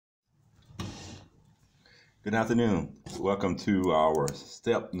Good afternoon. Welcome to our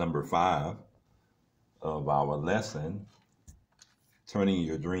step number 5 of our lesson, Turning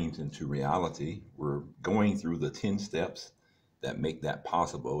Your Dreams into Reality. We're going through the 10 steps that make that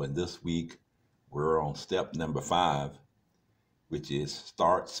possible. And this week, we're on step number 5, which is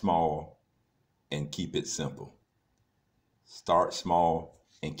start small and keep it simple. Start small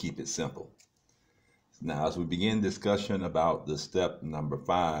and keep it simple. Now, as we begin discussion about the step number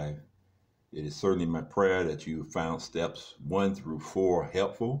 5, it is certainly my prayer that you found steps 1 through 4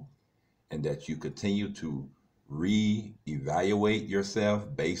 helpful and that you continue to re-evaluate yourself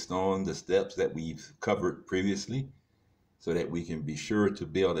based on the steps that we've covered previously so that we can be sure to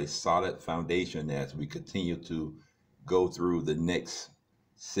build a solid foundation as we continue to go through the next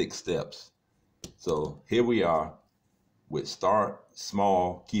 6 steps. So here we are with start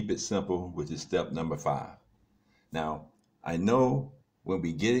small, keep it simple, which is step number 5. Now, I know when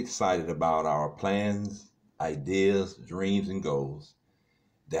we get excited about our plans, ideas, dreams, and goals,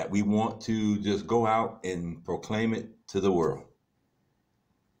 that we want to just go out and proclaim it to the world.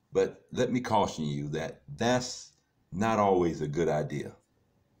 But let me caution you that that's not always a good idea,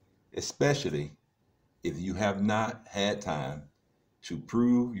 especially if you have not had time to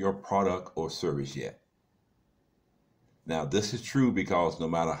prove your product or service yet. Now, this is true because no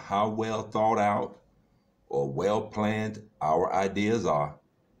matter how well thought out or well planned our ideas are,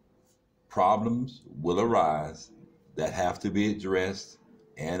 problems will arise that have to be addressed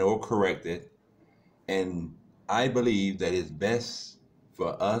and or corrected. And I believe that it's best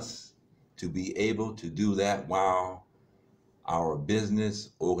for us to be able to do that while our business,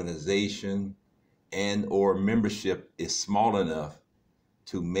 organization, and or membership is small enough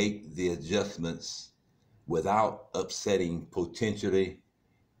to make the adjustments without upsetting potentially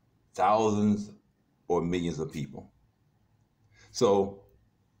thousands or millions of people. So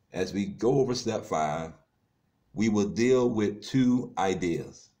as we go over step 5, we will deal with 2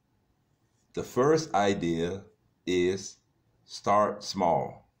 ideas. The first idea is start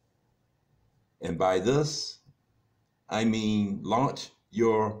small. And by this, I mean launch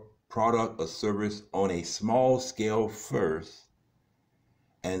your product or service on a small scale first,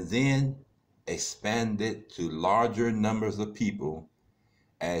 and then expand it to larger numbers of people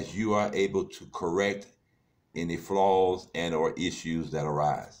as you are able to correct any flaws and or issues that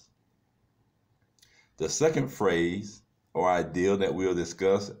arise. The second phrase or ideal that we'll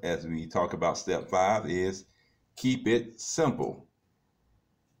discuss as we talk about step 5 is keep it simple.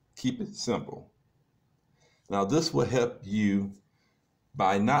 Keep it simple. Now, this will help you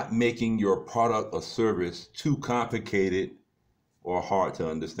by not making your product or service too complicated or hard to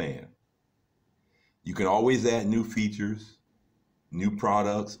understand. You can always add new features, new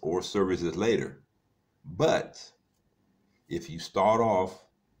products or services later. But if you start off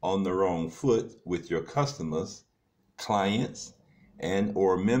on the wrong foot with your customers, clients, and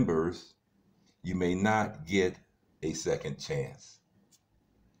or members, you may not get a second chance.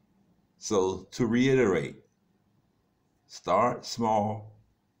 So to reiterate, start small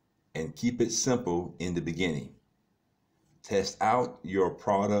and keep it simple in the beginning. Test out your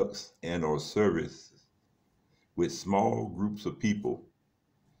products and or services with small groups of people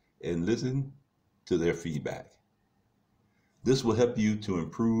and listen to their feedback. This will help you to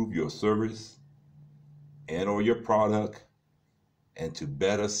improve your service and or your product and to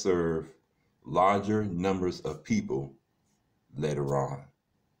better serve larger numbers of people later on.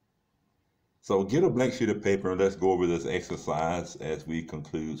 So get a blank sheet of paper and let's go over this exercise as we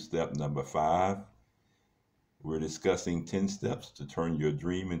conclude step number 5. We're discussing 10 steps to turn your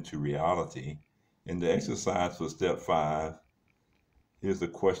dream into reality. In the exercise for step 5, here's the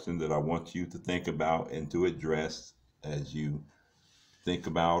question that I want you to think about and to address as you think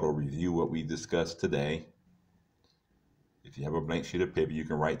about or review what we discussed today. If you have a blank sheet of paper, you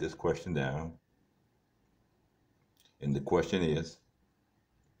can write this question down. And the question is,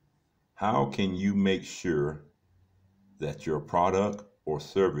 how can you make sure that your product or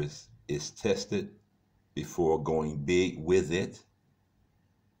service is tested before going big with it?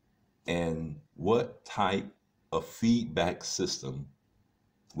 And what type of feedback system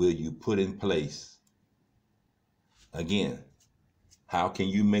will you put in place? Again, how can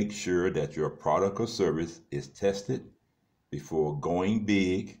you make sure that your product or service is tested before going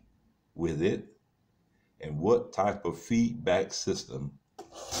big with it? And what type of feedback system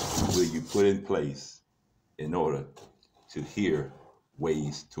will you put in place in order to hear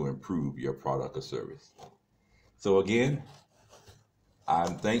ways to improve your product or service? So again,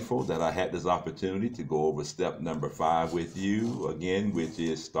 I'm thankful that I had this opportunity to go over step number 5 with you, again, which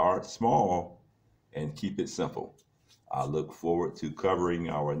is start small and keep it simple. I look forward to covering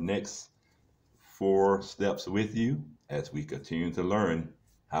our next 4 steps with you as we continue to learn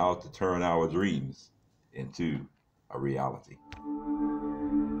how to turn our dreams into a reality.